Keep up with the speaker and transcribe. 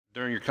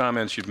During your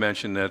comments, you've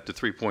mentioned that the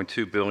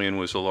 $3.2 billion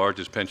was the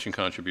largest pension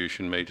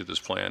contribution made to this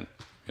plan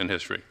in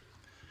history.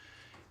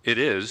 It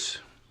is,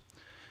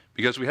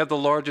 because we have the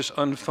largest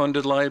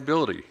unfunded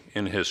liability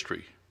in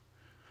history.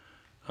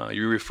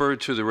 You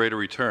referred to the rate of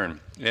return,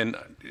 and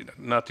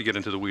not to get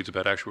into the weeds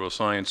about actuarial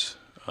science,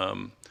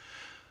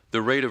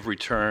 the rate of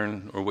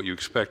return, or what you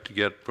expect to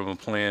get from a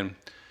plan,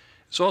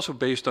 is also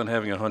based on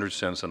having 100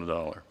 cents on the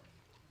dollar.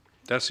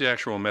 That's the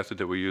actual method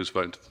that we use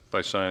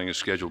by signing a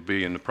Schedule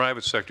B. In the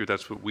private sector,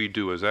 that's what we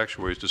do as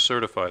actuaries to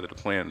certify that a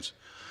plan's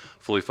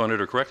fully funded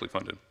or correctly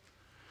funded.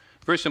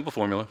 Very simple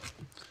formula.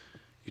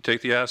 You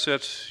take the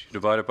assets, you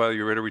divide it by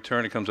your rate of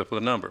return, it comes up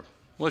with a number.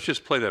 Well, let's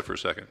just play that for a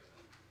second.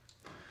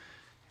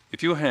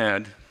 If you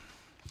had,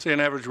 say, an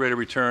average rate of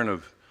return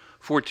of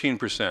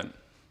 14%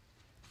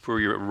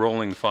 for your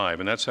rolling 5,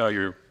 and that's how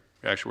your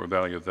actual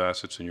value of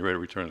assets and your rate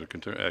of returns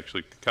are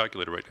actually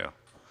calculated right now,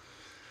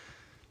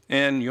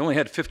 and you only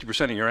had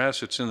 50% of your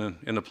assets in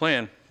the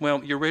plan,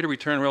 well, your rate of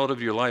return relative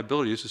to your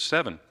liabilities is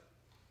 7,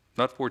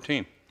 not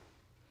 14.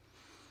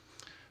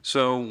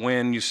 So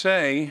when you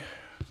say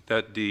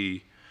that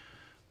the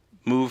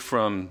move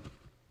from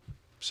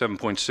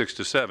 7.6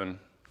 to 7,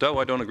 though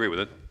I don't agree with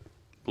it,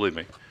 believe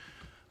me,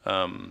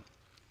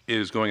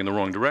 is going in the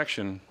wrong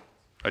direction,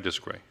 I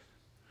disagree.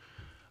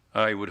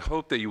 I would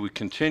hope that you would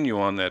continue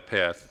on that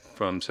path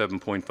from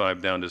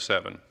 7.5 down to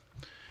 7.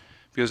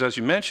 Because as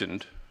you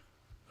mentioned,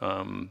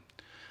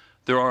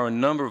 there are a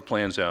number of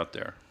plans out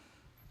there,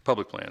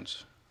 public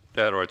plans,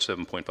 that are at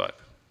 7.5.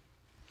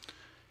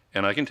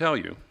 And I can tell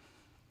you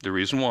the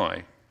reason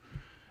why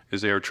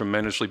is they are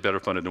tremendously better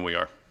funded than we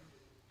are.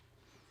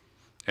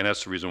 And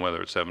that's the reason why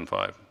they're at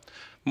 7.5.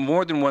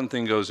 More than one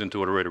thing goes into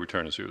what a rate of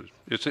return is used.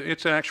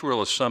 It's an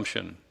actual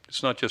assumption.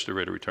 It's not just a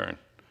rate of return.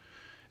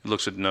 It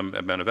looks at the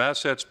amount of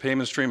assets,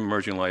 payment stream,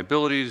 emerging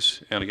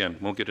liabilities, and again,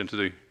 won't get into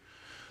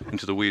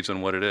the weeds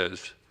on what it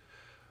is.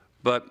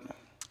 But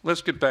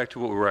let's get back to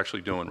what we're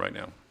actually doing right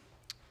now.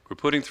 We're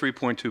putting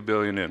 $3.2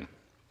 billion in.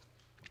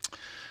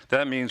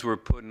 That means we're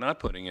not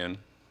putting in,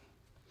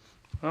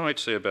 I might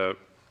say about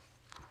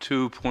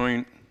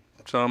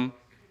 2-point-some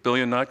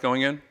billion not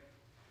going in.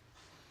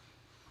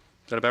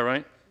 Is that about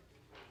right?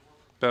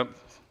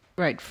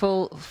 Right.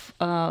 Full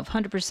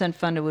 100%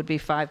 funded would be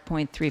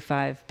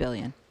 $5.35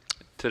 billion.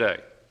 Today.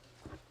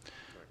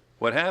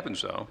 What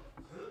happens, though,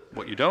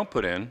 what you don't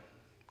put in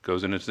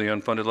goes into the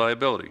unfunded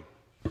liability.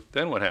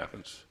 Then what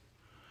happens?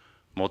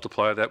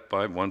 Multiply that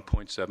by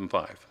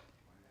 1.75.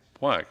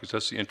 Why? Because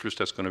that's the interest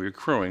that's going to be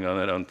accruing on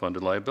that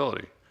unfunded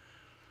liability.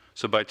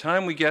 So by the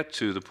time we get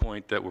to the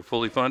point that we're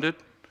fully funded,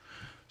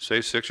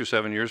 say 6 or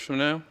 7 years from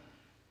now,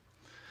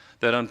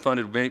 that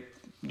unfunded,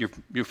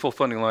 your full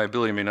funding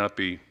liability may not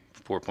be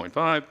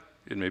 4.5,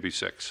 it may be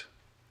 6.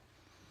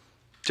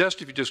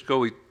 Just if you just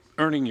go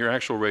earning your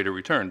actual rate of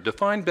return.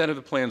 Defined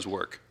benefit plans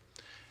work.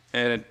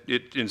 And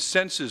it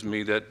incenses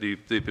me that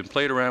they've been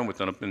played around with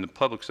in the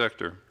public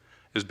sector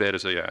as bad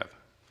as they have.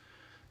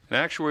 In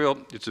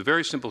actuarial, it's a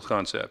very simple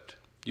concept.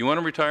 You want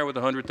to retire with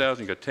 $100,000,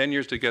 you've got 10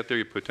 years to get there,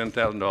 you put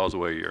 $10,000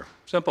 away a year.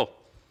 Simple.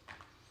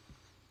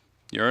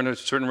 You earn a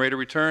certain rate of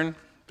return,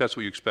 that's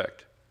what you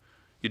expect.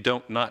 You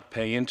don't not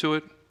pay into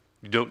it.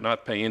 You don't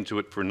not pay into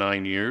it for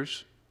 9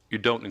 years. You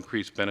don't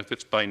increase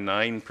benefits by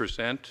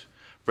 9%,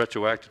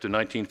 retroactive to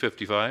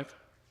 1955.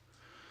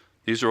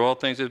 These are all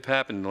things that have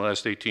happened in the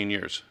last 18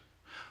 years.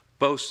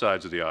 Both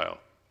sides of the aisle,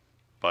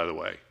 by the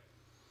way.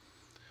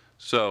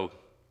 So,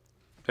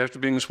 after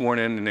being sworn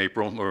in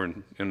April, or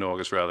in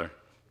August rather,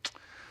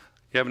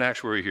 you have an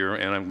actuary here,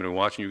 and I'm going to be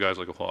watching you guys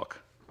like a hawk.